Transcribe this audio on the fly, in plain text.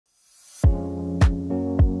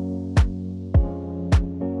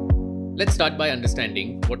Let's start by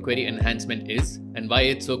understanding what query enhancement is and why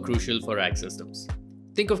it's so crucial for RAG systems.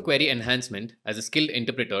 Think of query enhancement as a skilled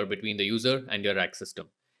interpreter between the user and your RAG system.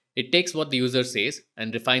 It takes what the user says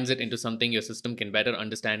and refines it into something your system can better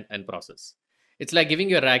understand and process. It's like giving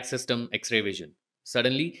your RAG system X-ray vision.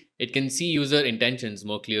 Suddenly, it can see user intentions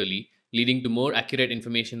more clearly, leading to more accurate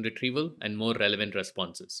information retrieval and more relevant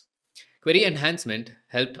responses. Query enhancement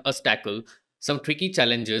helped us tackle some tricky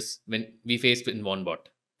challenges when we faced in OneBot.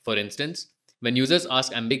 For instance, when users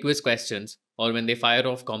ask ambiguous questions or when they fire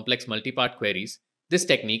off complex multi-part queries, this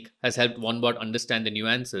technique has helped OneBot understand the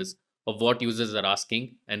nuances of what users are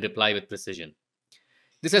asking and reply with precision.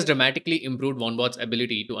 This has dramatically improved OneBot's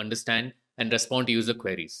ability to understand and respond to user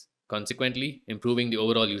queries, consequently improving the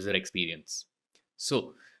overall user experience.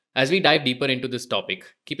 So, as we dive deeper into this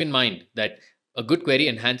topic, keep in mind that a good query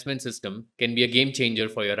enhancement system can be a game changer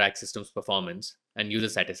for your RAG system's performance and user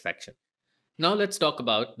satisfaction. Now let's talk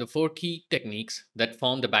about the four key techniques that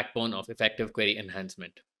form the backbone of effective query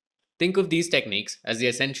enhancement. Think of these techniques as the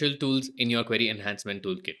essential tools in your query enhancement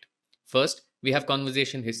toolkit. First, we have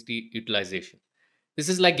conversation history utilization. This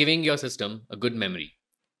is like giving your system a good memory.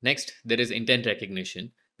 Next, there is intent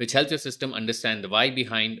recognition, which helps your system understand the why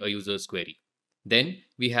behind a user's query. Then,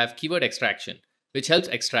 we have keyword extraction, which helps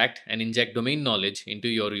extract and inject domain knowledge into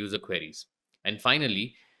your user queries. And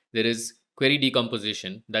finally, there is query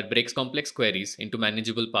decomposition that breaks complex queries into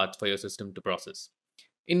manageable parts for your system to process.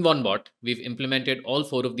 In OneBot, we've implemented all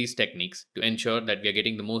four of these techniques to ensure that we are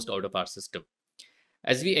getting the most out of our system.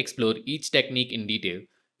 As we explore each technique in detail,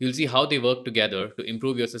 you'll see how they work together to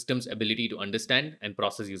improve your system's ability to understand and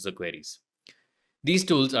process user queries. These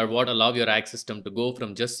tools are what allow your RAG system to go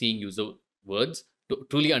from just seeing user words to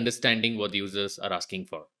truly understanding what the users are asking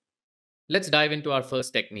for. Let's dive into our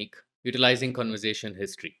first technique, utilizing conversation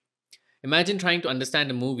history. Imagine trying to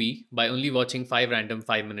understand a movie by only watching 5 random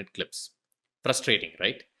 5-minute clips. Frustrating,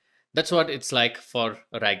 right? That's what it's like for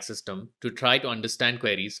a RAG system to try to understand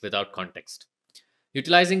queries without context.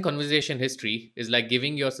 Utilizing conversation history is like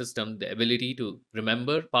giving your system the ability to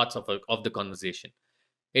remember parts of the conversation.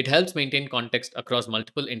 It helps maintain context across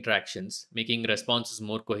multiple interactions, making responses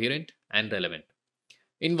more coherent and relevant.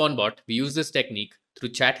 In OneBot, we use this technique through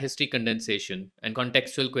chat history condensation and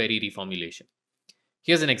contextual query reformulation.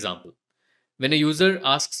 Here's an example. When a user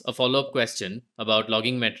asks a follow-up question about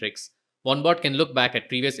logging metrics, OneBot can look back at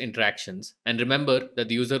previous interactions and remember that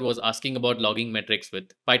the user was asking about logging metrics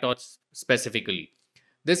with PyTorch specifically.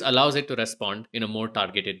 This allows it to respond in a more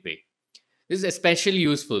targeted way. This is especially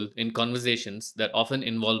useful in conversations that often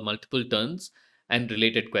involve multiple turns and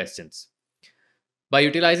related questions. By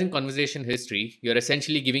utilizing conversation history, you're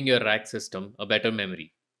essentially giving your RAG system a better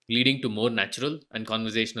memory, leading to more natural and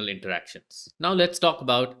conversational interactions. Now let's talk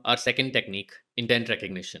about our second technique, intent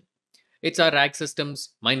recognition. It's our RAG system's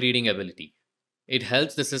mind reading ability. It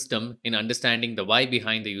helps the system in understanding the why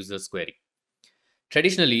behind the user's query.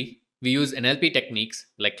 Traditionally, we use NLP techniques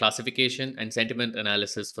like classification and sentiment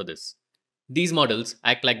analysis for this. These models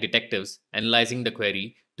act like detectives analyzing the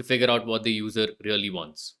query to figure out what the user really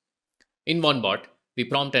wants. In OneBot, we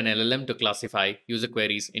prompt an LLM to classify user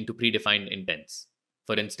queries into predefined intents.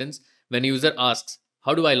 For instance, when a user asks,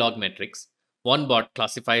 "How do I log metrics?" OneBot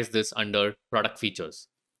classifies this under product features.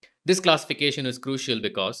 This classification is crucial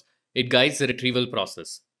because it guides the retrieval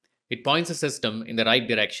process. It points the system in the right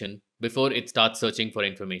direction before it starts searching for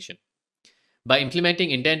information. By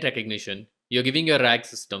implementing intent recognition, you're giving your RAG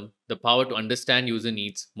system the power to understand user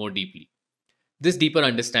needs more deeply. This deeper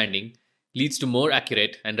understanding leads to more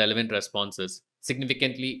accurate and relevant responses,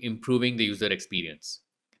 significantly improving the user experience.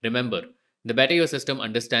 Remember, the better your system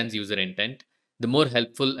understands user intent, the more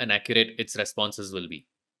helpful and accurate its responses will be.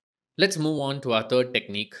 Let's move on to our third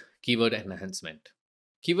technique, keyword enhancement.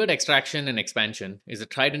 Keyword extraction and expansion is a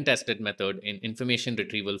tried and tested method in information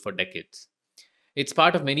retrieval for decades. It's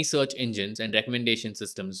part of many search engines and recommendation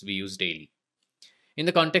systems we use daily. In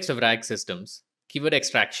the context of RAG systems, keyword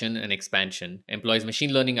extraction and expansion employs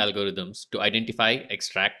machine learning algorithms to identify,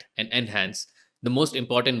 extract, and enhance the most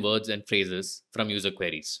important words and phrases from user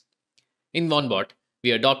queries. In OneBot,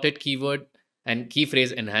 we adopted keyword and key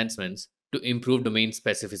phrase enhancements to improve domain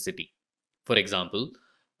specificity. For example,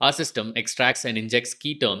 our system extracts and injects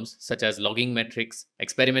key terms such as logging metrics,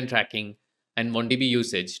 experiment tracking, and 1DB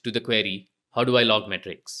usage to the query, "How do I log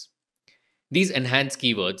metrics?" These enhanced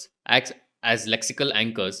keywords act as lexical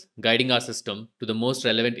anchors, guiding our system to the most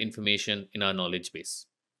relevant information in our knowledge base.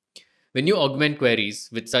 When you augment queries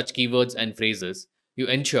with such keywords and phrases, you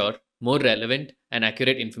ensure more relevant and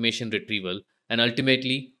accurate information retrieval and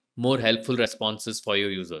ultimately more helpful responses for your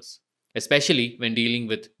users, especially when dealing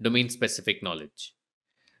with domain-specific knowledge.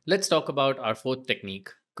 Let's talk about our fourth technique,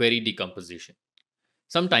 query decomposition.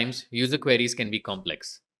 Sometimes user queries can be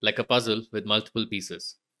complex, like a puzzle with multiple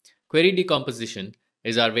pieces. Query decomposition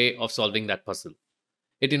is our way of solving that puzzle.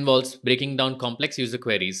 It involves breaking down complex user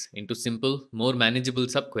queries into simple, more manageable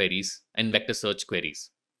subqueries and vector search queries.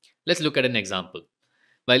 Let's look at an example.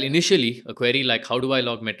 While initially a query like how do I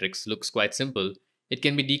log metrics looks quite simple, it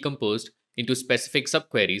can be decomposed into specific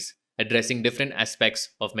subqueries addressing different aspects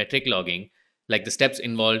of metric logging, like the steps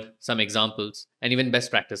involved, some examples, and even best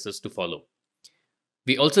practices to follow.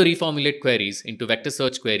 We also reformulate queries into vector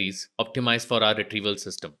search queries optimized for our retrieval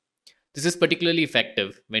system. This is particularly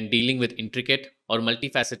effective when dealing with intricate or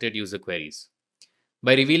multifaceted user queries.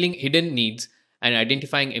 By revealing hidden needs and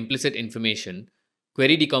identifying implicit information,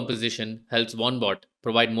 query decomposition helps OneBot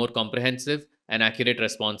provide more comprehensive and accurate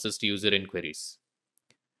responses to user inquiries.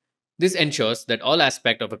 This ensures that all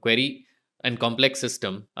aspects of a query and complex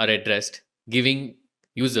system are addressed, giving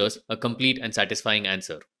users a complete and satisfying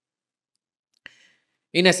answer.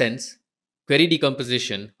 In essence, query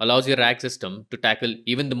decomposition allows your RAG system to tackle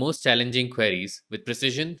even the most challenging queries with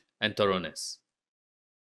precision and thoroughness.